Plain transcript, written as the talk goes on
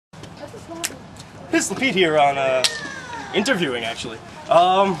This is Pete here on interviewing, actually.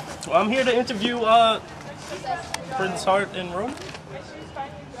 I'm here to interview Prince Hart and Ronin.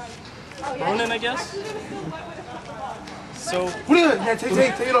 Ronin, I guess. So. What are you doing? Yeah,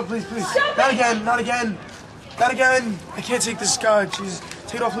 take it off, please. Not again. I can't take this guy. Jesus,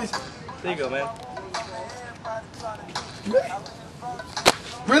 take it off, please. There you go, man.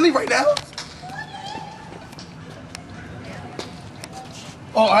 Really, right now?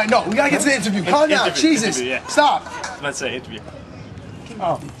 Oh, all right, no, we gotta get to the interview. Calm down, Jesus. Interview, yeah. Stop. Let's say interview.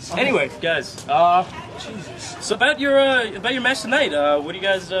 Oh. Anyway, guys. Jesus. So about your match tonight,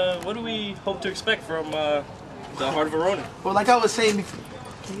 what do we hope to expect from the Heart of a Ronin? Well, like I was saying before,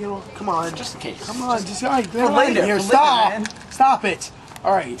 you know, come on. Just in case. Come on, just all right. They're late here. Stop it.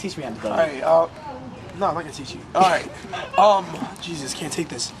 All right. Teach me how to do it. All right. No, I'm not gonna teach you. All right. Jesus, can't take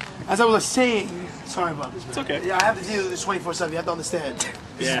this. As I was saying, sorry about this, man. It's okay. Yeah, I have to deal with this 24/7. You have to understand.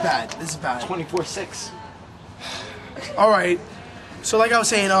 This is bad. 24/6. All right. So, like I was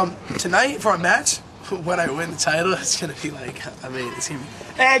saying, tonight for our match, when I win the title, it's gonna be like, I mean, it's gonna be.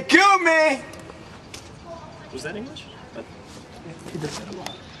 Hey, kill me! Was that English? He does that a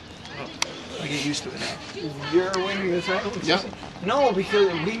lot. I get used to it now. You're winning the title? Yep. No,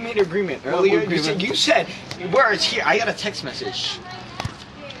 because we made an agreement earlier. You said, where it's here. I got a text message.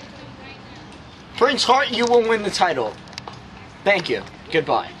 Prince Hart, you will win the title. Thank you.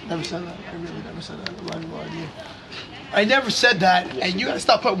 Goodbye. Never said that. I really never said that. I never said that, and you gotta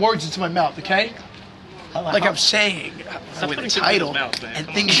stop putting words into my mouth, okay? Like I'm saying, I win the title, and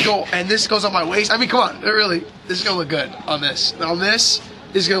things go, and this goes on my waist. I mean, come on, this is gonna look good on this. This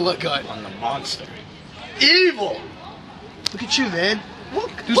is gonna look good. On the monster. Evil! Look at you, man.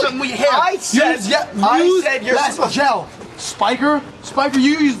 Do something with your hair. I said you're less gel. Spiker,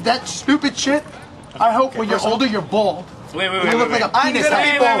 you use that stupid shit. I hope when you're older, you're bald. Wait. You look like a penis.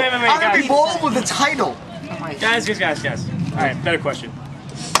 I'm gonna be bald with the title. Guys. Alright, better question.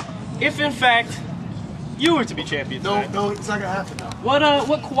 If in fact you were to be champion tonight, no, it's not gonna happen though.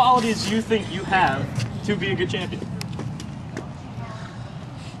 What qualities do you think you have to be a good champion?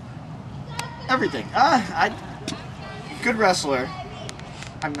 Everything. Good wrestler.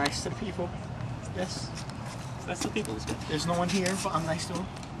 I'm nice to people. Yes. That's the people. There's no one here, but I'm nice to them.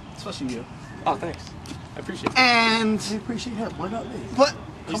 Especially you. Oh, thanks. I appreciate it. And I appreciate him. Why not me? But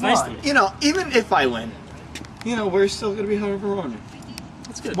he's nice to me. You know, even if I win, you know, we're still gonna be Heart of a Ronin.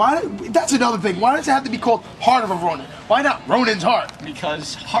 That's good. That's another thing. Why does it have to be called Heart of a Ronin? Why not Ronin's Heart?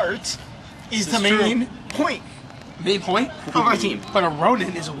 Because heart is the main point. Main point of our team. But a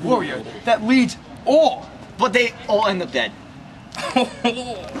Ronin is a warrior that leads all. But they all end up dead.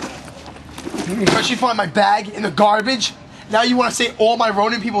 Especially find my bag in the garbage. Now you want to say all my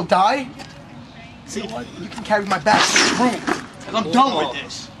Ronin people die? See, you can carry my bag to the room. And I'm done with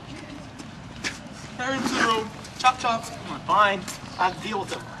this. Carry him to the room. Chop. Fine. I'll deal with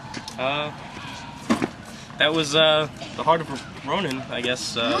them. That was the Heart of a Ronin, I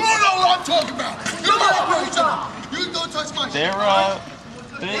guess. You don't know what I'm talking about. You don't know what I'm talking about. You don't touch my shit.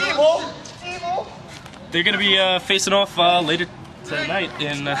 Evil. They're gonna be facing off later tonight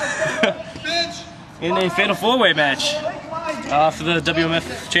in a fatal four-way match for the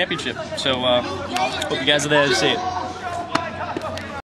WMF Championship. So hope you guys are there to see it.